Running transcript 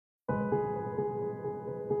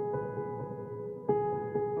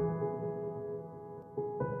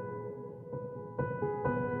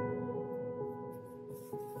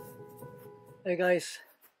Hey guys,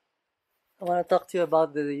 I want to talk to you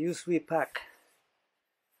about the uswe pack.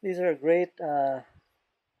 These are great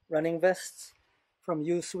running vests from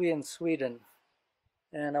uswe in Sweden,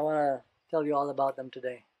 and I want to tell you all about them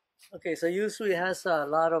today. Okay, so uswe has a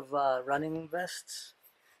lot of running vests.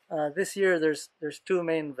 This year there's two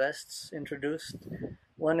main vests introduced.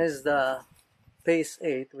 One is the Pace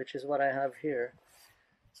 8, which is what I have here.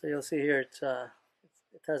 So you'll see here it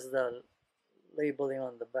has the labeling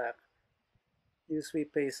on the back. uswe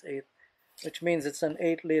Pace 8, which means it's an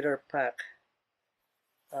 8-liter pack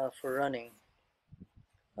for running.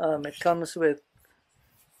 It comes with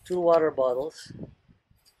two water bottles,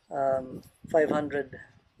 500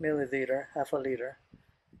 milliliter, half a liter,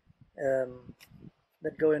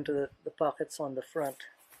 that go into the pockets on the front.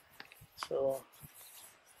 So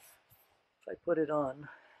if I put it on,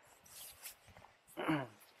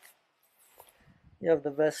 you have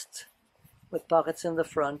the vest with pockets in the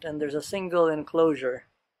front, and there's a single enclosure.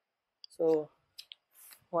 So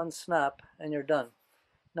one snap and you're done.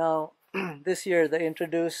 Now this year they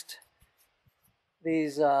introduced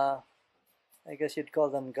these, I guess you'd call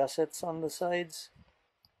them gussets on the sides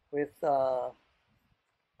with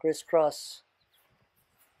crisscross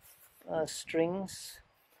strings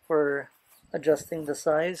for adjusting the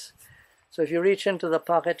size. So if you reach into the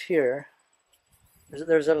pocket here,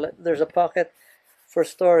 there's a pocket for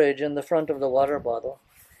storage in the front of the water bottle,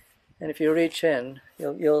 and if you reach in,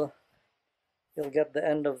 you'll get the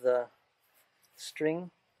end of the string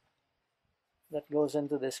that goes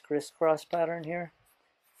into this crisscross pattern here,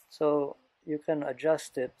 so you can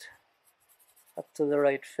adjust it up to the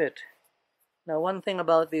right fit. Now, one thing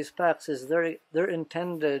about these packs is they're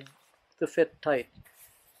intended to fit tight,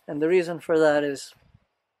 and the reason for that is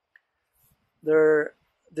they're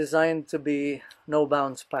designed to be no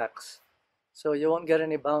bounce packs. So you won't get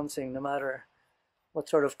any bouncing no matter what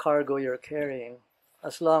sort of cargo you're carrying,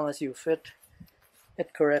 as long as you fit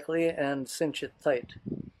it correctly and cinch it tight.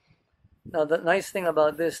 Now the nice thing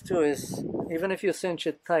about this too is even if you cinch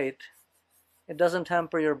it tight, it doesn't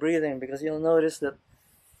hamper your breathing, because you'll notice that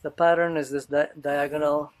the pattern is this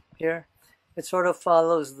diagonal here. It sort of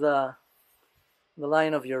follows the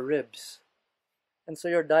line of your ribs, and so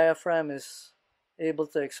your diaphragm is able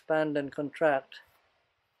to expand and contract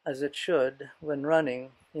as it should when running.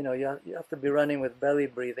 You know, you have to be running with belly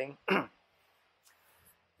breathing.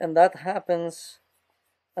 And that happens,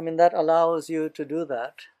 that allows you to do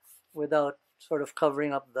that without sort of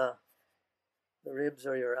covering up the ribs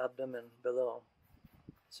or your abdomen below.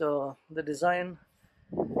 So the design,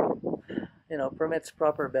 permits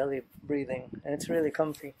proper belly breathing, and it's really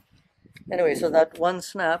comfy. Anyway, so that one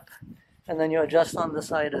snap, and then you adjust on the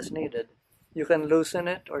side as needed. You can loosen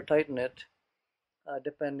it or tighten it,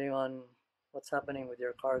 depending on what's happening with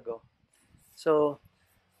your cargo. So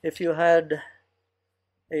if you had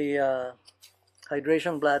a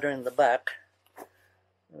hydration bladder in the back,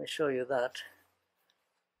 let me show you that.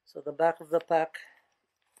 So the back of the pack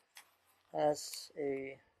has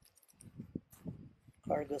a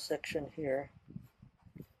cargo section here.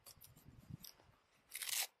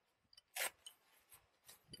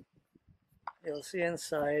 You'll see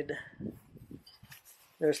inside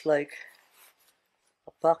there's like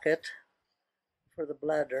a pocket for the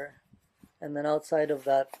bladder, and then outside of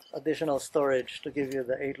that, additional storage to give you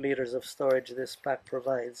the 8 liters of storage this pack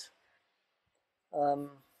provides.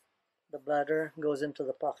 The bladder goes into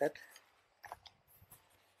the pocket.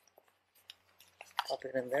 Pop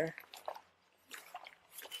it in there.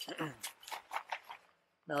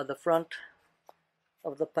 Now the front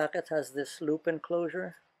of the packet has this loop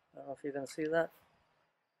enclosure. I don't know if you can see that.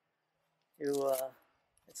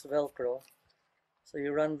 It's Velcro. So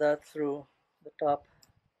you run that through the top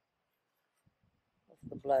of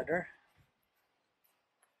the bladder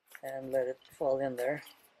and let it fall in there.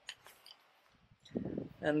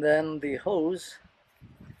 And then the hose,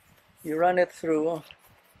 you run it through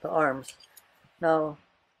the arms. Now,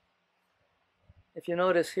 if you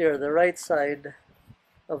notice here, the right side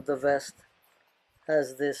of the vest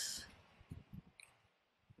has this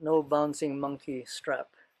no bouncing monkey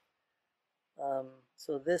strap.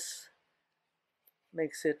 So this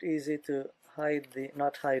makes it easy to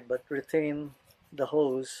retain the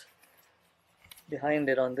hose behind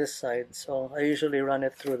it on this side. So I usually run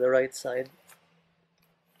it through the right side,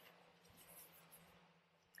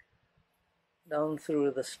 down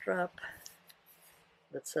through the strap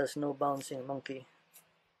that says no bouncing monkey,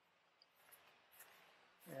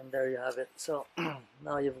 and there you have it. So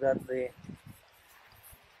now you've got the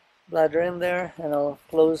bladder in there, and I'll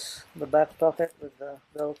close the back pocket with the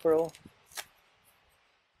Velcro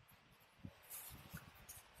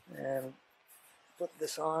and put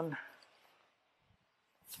this on.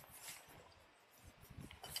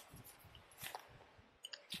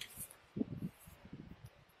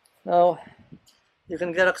 Now, you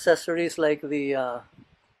can get accessories like the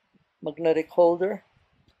magnetic holder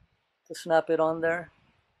to snap it on there.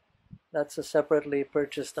 That's a separately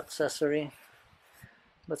purchased accessory,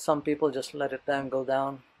 but some people just let it dangle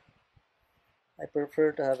down. I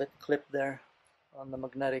prefer to have it clipped there on the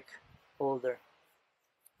magnetic holder.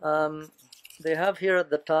 They have here at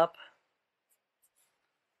the top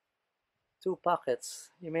two pockets.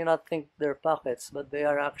 You may not think they're pockets, but they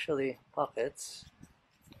are actually pockets.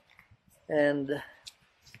 And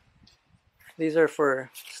these are for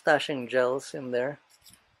stashing gels in there.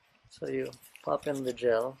 So you pop in the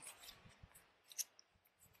gel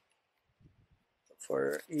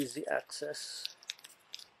for easy access.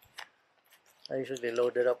 I usually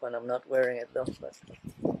load it up when I'm not wearing it though, but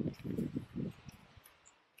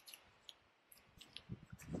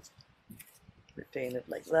retain it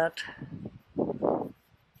like that.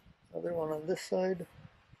 Another one on this side.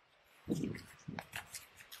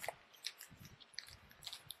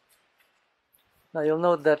 Now you'll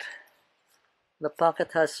note that the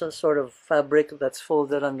pocket has some sort of fabric that's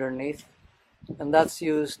folded underneath, and that's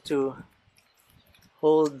used to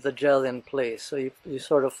hold the gel in place. So you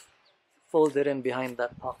sort of fold it in behind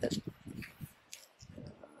that pocket.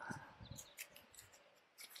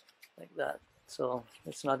 Like that. So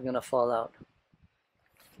it's not going to fall out.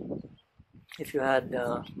 If you had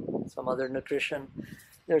some other nutrition,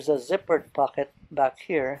 there's a zippered pocket back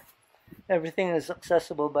here. Everything is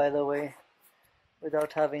accessible, by the way,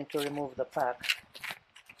 without having to remove the pack.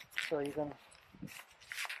 So you can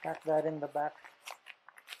pack that in the back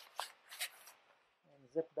and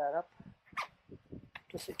zip that up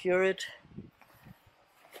to secure it.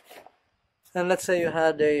 And let's say you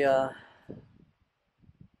had a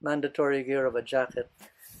mandatory gear of a jacket,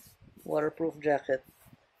 waterproof jacket.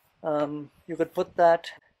 You could put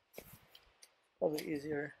that, probably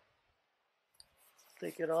easier,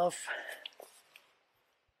 take it off.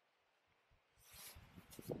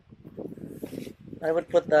 I would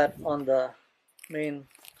put that on the main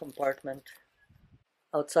compartment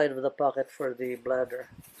outside of the pocket for the bladder.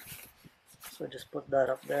 So just put that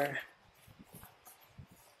up there.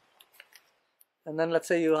 And then let's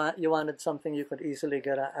say you wanted something you could easily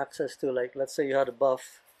get access to, like let's say you had a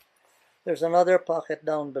buff. There's another pocket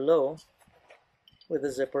down below with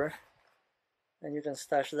a zipper, and you can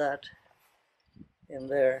stash that in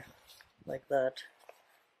there like that.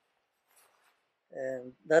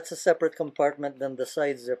 And that's a separate compartment than the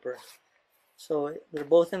side zipper. So they're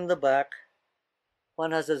both in the back.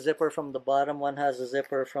 One has a zipper from the bottom, one has a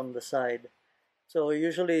zipper from the side. So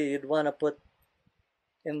usually you'd want to put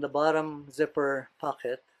in the bottom zipper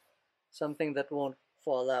pocket something that won't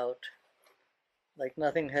fall out, like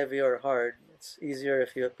nothing heavy or hard. It's easier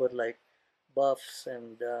if you put like buffs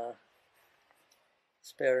and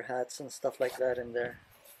spare hats and stuff like that in there.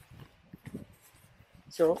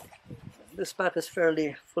 So this pack is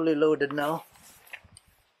fairly fully loaded now.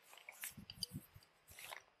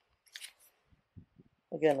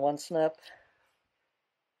 Again, one snap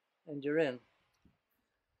and you're in.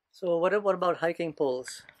 So what about hiking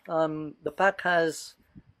poles? The pack has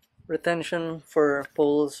retention for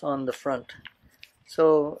poles on the front.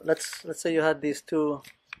 So let's say you had these two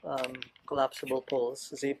collapsible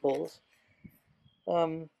poles, Z poles.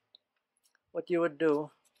 What you would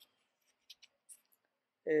do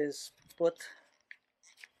is put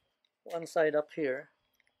one side up here,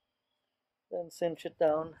 then cinch it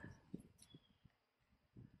down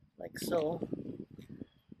like so,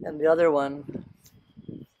 and the other one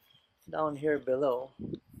down here below,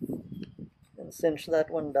 and cinch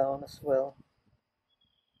that one down as well,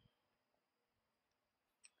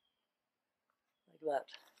 like that.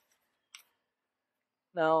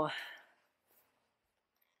 Now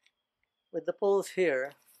with the poles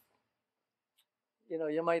here,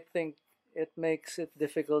 you might think it makes it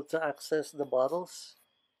difficult to access the bottles.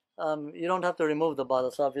 You don't have to remove the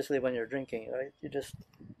bottles obviously when you're drinking, right? You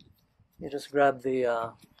just grab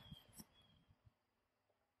the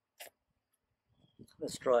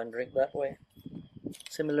straw and drink that way.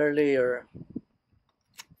 Similarly, your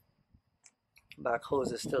back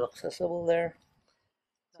hose is still accessible there.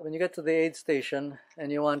 So when you get to the aid station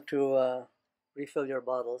and you want to refill your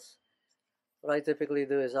bottles, what I typically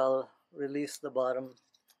do is I'll release the bottom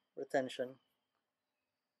retention,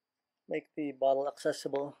 make the bottle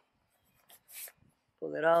accessible,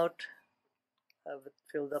 pull it out, have it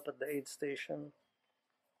filled up at the aid station,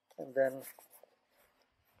 and then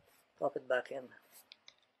pop it back in,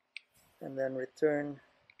 and then return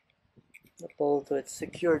the pole to its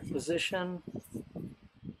secured position,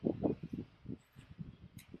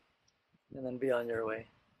 and then be on your way.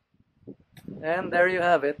 And there you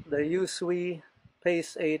have it, the uswe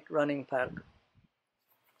Pace 8 running pack.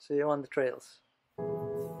 See you on the trails.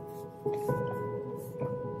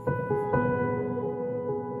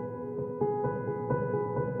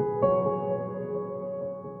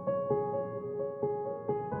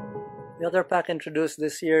 The other pack introduced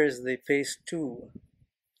this year is the Pace 2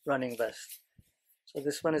 running vest. So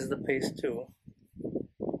this one is the Pace 2.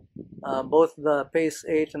 Both the Pace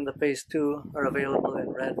 8 and the Pace 2 are available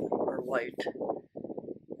in red or white.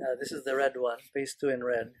 This is the red one, Pace 2 in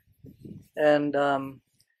red. And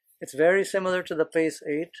it's very similar to the Pace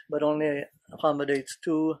 8, but only accommodates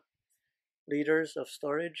 2 liters of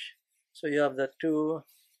storage. So you have the 2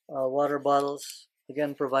 water bottles,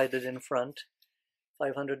 again provided in front,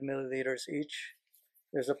 500 milliliters each.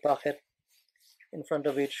 There's a pocket in front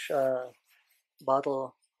of each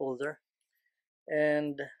bottle holder.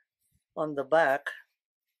 And on the back,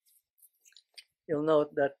 you'll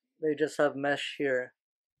note that they just have mesh here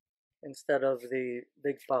instead of the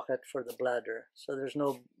big pocket for the bladder. So there's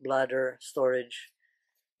no bladder storage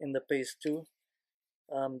in the Pace 2.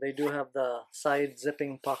 They do have the side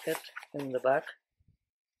zipping pocket in the back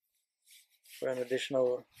for an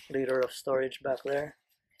additional liter of storage back there,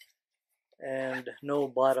 and no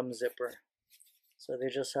bottom zipper. So they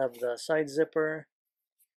just have the side zipper,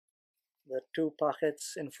 the 2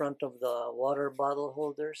 pockets in front of the water bottle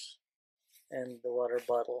holders, and the water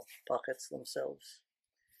bottle pockets themselves.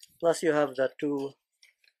 Plus you have the 2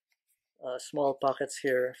 small pockets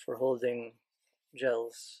here for holding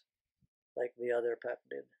gels, like the other pack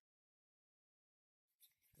did.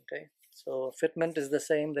 Okay, so fitment is the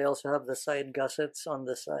same. They also have the side gussets on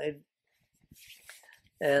the side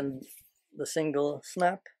and the single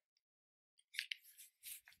snap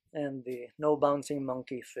and the no bouncing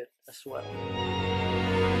monkey fit as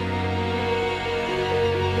well.